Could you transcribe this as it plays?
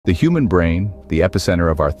The human brain, the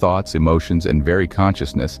epicenter of our thoughts, emotions, and very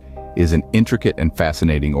consciousness, is an intricate and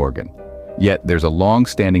fascinating organ. Yet there's a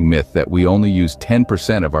long-standing myth that we only use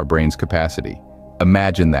 10% of our brain's capacity.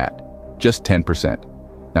 Imagine that, just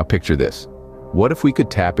 10%. Now picture this. What if we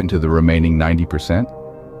could tap into the remaining 90%?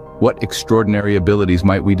 What extraordinary abilities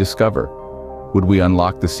might we discover? Would we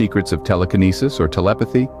unlock the secrets of telekinesis or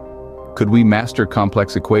telepathy? Could we master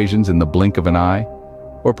complex equations in the blink of an eye?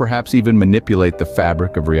 Or perhaps even manipulate the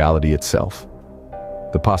fabric of reality itself?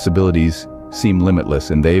 The possibilities seem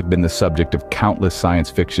limitless, and they've been the subject of countless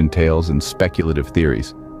science fiction tales and speculative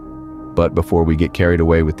theories. But before we get carried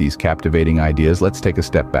away with these captivating ideas, let's take a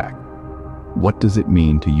step back. What does it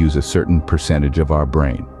mean to use a certain percentage of our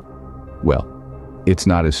brain? Well, it's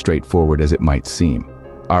not as straightforward as it might seem.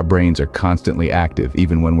 Our brains are constantly active,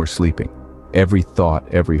 even when we're sleeping. Every thought,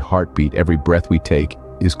 every heartbeat, every breath we take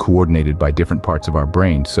is coordinated by different parts of our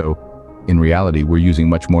brain, so in reality, we're using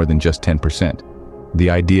much more than just 10%.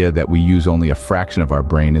 The idea that we use only a fraction of our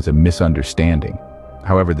brain is a misunderstanding.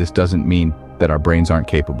 However, this doesn't mean that our brains aren't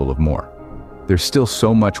capable of more. There's still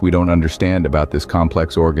so much we don't understand about this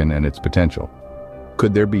complex organ and its potential.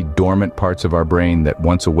 Could there be dormant parts of our brain that,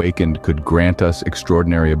 once awakened, could grant us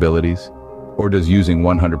extraordinary abilities? Or does using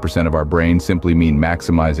 100% of our brain simply mean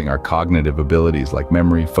maximizing our cognitive abilities like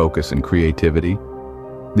memory, focus, and creativity?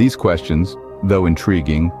 These questions, though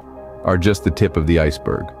intriguing, are just the tip of the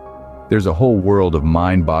iceberg. There's a whole world of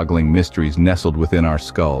mind-boggling mysteries nestled within our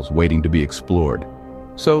skulls, waiting to be explored.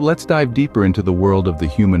 So let's dive deeper into the world of the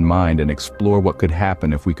human mind and explore what could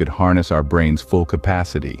happen if we could harness our brain's full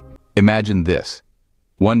capacity. Imagine this.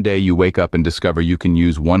 One day you wake up and discover you can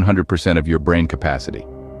use 100% of your brain capacity.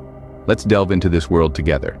 Let's delve into this world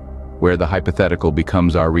together, where the hypothetical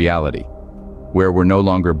becomes our reality, where we're no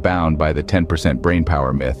longer bound by the 10% brain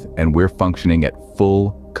power myth, and we're functioning at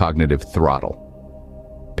full cognitive throttle.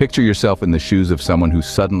 Picture yourself in the shoes of someone who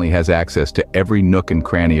suddenly has access to every nook and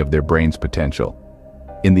cranny of their brain's potential.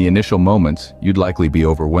 In the initial moments, you'd likely be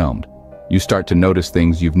overwhelmed. You start to notice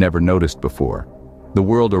things you've never noticed before. The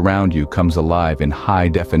world around you comes alive in high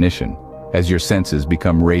definition as your senses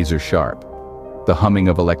become razor sharp. The humming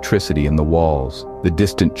of electricity in the walls, the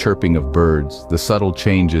distant chirping of birds, the subtle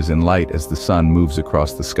changes in light as the sun moves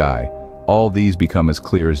across the sky, all these become as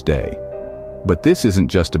clear as day. But this isn't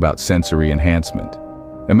just about sensory enhancement.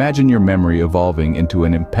 Imagine your memory evolving into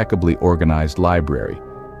an impeccably organized library,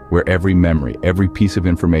 where every memory, every piece of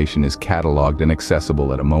information is cataloged and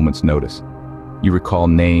accessible at a moment's notice. You recall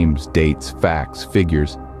names, dates, facts,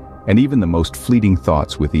 figures, and even the most fleeting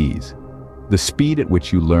thoughts with ease. The speed at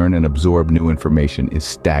which you learn and absorb new information is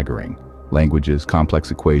staggering. Languages,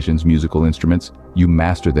 complex equations, musical instruments, you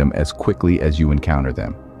master them as quickly as you encounter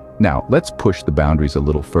them. Now, let's push the boundaries a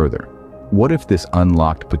little further. What if this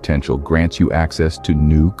unlocked potential grants you access to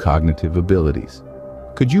new cognitive abilities?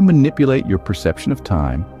 Could you manipulate your perception of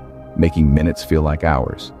time, making minutes feel like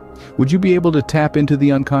hours? Would you be able to tap into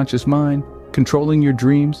the unconscious mind, controlling your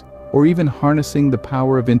dreams, or even harnessing the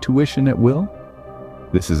power of intuition at will?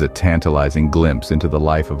 This is a tantalizing glimpse into the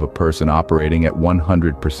life of a person operating at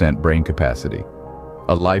 100% brain capacity.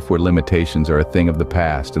 A life where limitations are a thing of the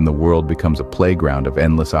past and the world becomes a playground of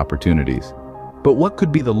endless opportunities. But what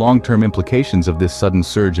could be the long-term implications of this sudden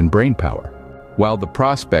surge in brain power? While the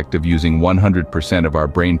prospect of using 100% of our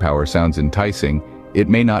brain power sounds enticing, it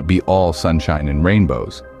may not be all sunshine and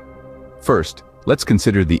rainbows. First, let's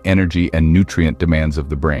consider the energy and nutrient demands of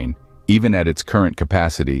the brain. Even at its current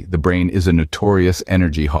capacity, the brain is a notorious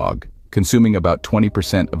energy hog, consuming about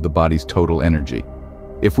 20% of the body's total energy.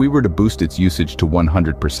 If we were to boost its usage to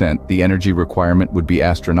 100%, the energy requirement would be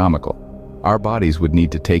astronomical. Our bodies would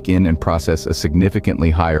need to take in and process a significantly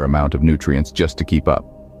higher amount of nutrients just to keep up.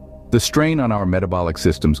 The strain on our metabolic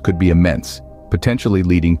systems could be immense, potentially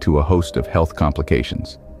leading to a host of health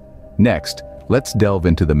complications. Next, let's delve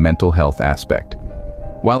into the mental health aspect.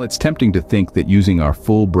 While it's tempting to think that using our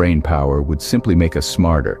full brain power would simply make us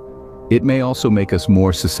smarter, it may also make us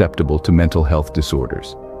more susceptible to mental health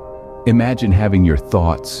disorders. Imagine having your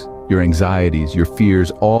thoughts, your anxieties, your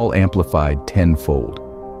fears all amplified tenfold.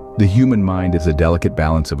 The human mind is a delicate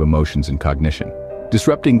balance of emotions and cognition.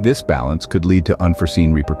 Disrupting this balance could lead to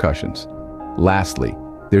unforeseen repercussions. Lastly,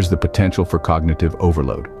 there's the potential for cognitive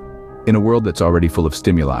overload. In a world that's already full of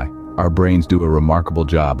stimuli, our brains do a remarkable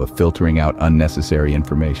job of filtering out unnecessary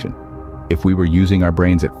information. If we were using our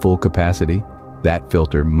brains at full capacity, that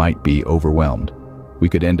filter might be overwhelmed. We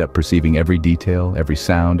could end up perceiving every detail, every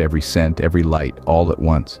sound, every scent, every light, all at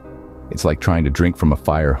once. It's like trying to drink from a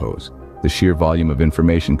fire hose. The sheer volume of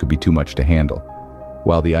information could be too much to handle.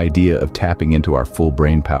 While the idea of tapping into our full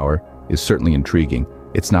brain power is certainly intriguing,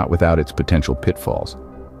 it's not without its potential pitfalls.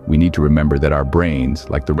 we need to remember that our brains,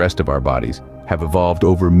 like the rest of our bodies, have evolved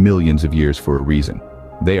over millions of years for a reason.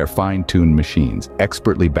 They are fine-tuned machines,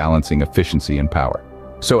 expertly balancing efficiency and power.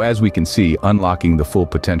 So as we can see, unlocking the full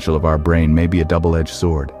potential of our brain may be a double-edged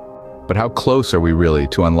sword. But how close are we really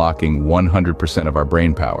to unlocking 100% of our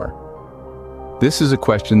brain power? This is a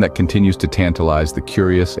question that continues to tantalize the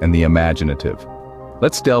curious and the imaginative.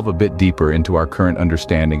 Let's delve a bit deeper into our current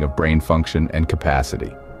understanding of brain function and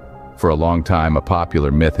capacity. For a long time, a popular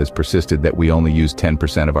myth has persisted that we only use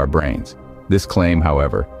 10% of our brains. This claim,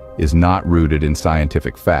 however, is not rooted in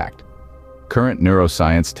scientific fact. Current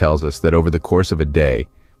neuroscience tells us that over the course of a day,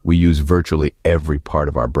 we use virtually every part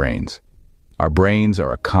of our brains. Our brains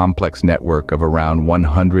are a complex network of around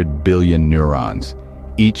 100 billion neurons,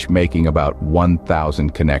 each making about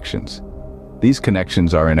 1,000 connections. These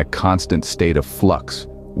connections are in a constant state of flux,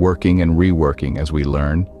 working and reworking as we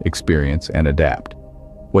learn, experience, and adapt.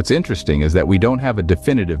 What's interesting is that we don't have a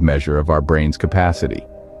definitive measure of our brain's capacity.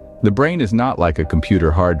 The brain is not like a computer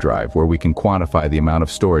hard drive where we can quantify the amount of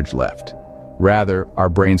storage left. Rather, our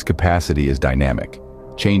brain's capacity is dynamic,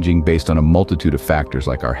 changing based on a multitude of factors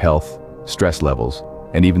like our health, stress levels,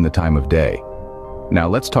 and even the time of day. Now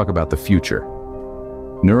let's talk about the future.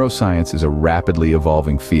 Neuroscience is a rapidly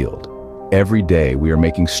evolving field. Every day we are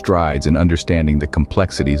making strides in understanding the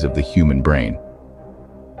complexities of the human brain.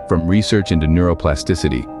 From research into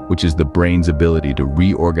neuroplasticity, which is the brain's ability to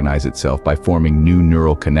reorganize itself by forming new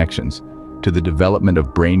neural connections, to the development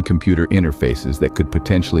of brain-computer interfaces that could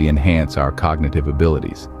potentially enhance our cognitive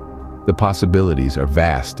abilities. The possibilities are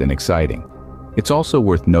vast and exciting. It's also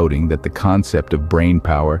worth noting that the concept of brain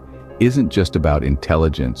power isn't just about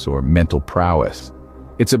intelligence or mental prowess.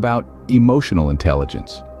 It's about emotional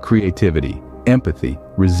intelligence, creativity, empathy,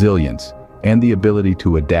 resilience, and the ability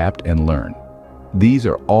to adapt and learn. These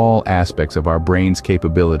are all aspects of our brain's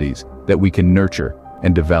capabilities that we can nurture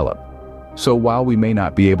and develop. So while we may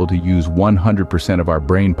not be able to use 100% of our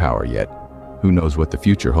brain power yet, who knows what the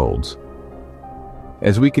future holds?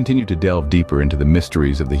 As we continue to delve deeper into the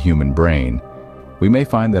mysteries of the human brain, we may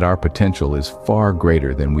find that our potential is far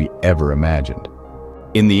greater than we ever imagined.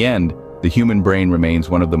 In the end, the human brain remains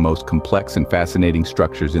one of the most complex and fascinating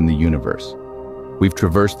structures in the universe. We've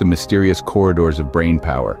traversed the mysterious corridors of brain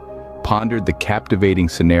power, pondered the captivating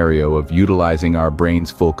scenario of utilizing our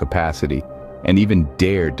brain's full capacity, and even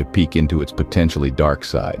dared to peek into its potentially dark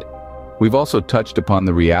side. We've also touched upon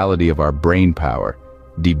the reality of our brain power,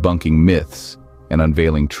 debunking myths and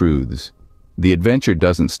unveiling truths. The adventure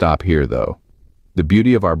doesn't stop here, though. The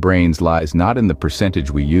beauty of our brains lies not in the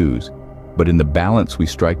percentage we use, but in the balance we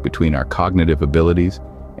strike between our cognitive abilities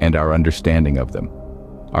and our understanding of them.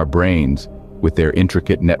 Our brains, with their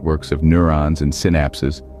intricate networks of neurons and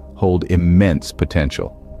synapses, hold immense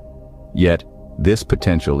potential. Yet, this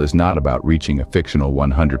potential is not about reaching a fictional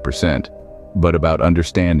 100%, but about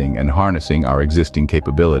understanding and harnessing our existing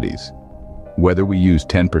capabilities. Whether we use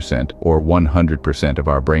 10% or 100% of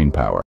our brain power,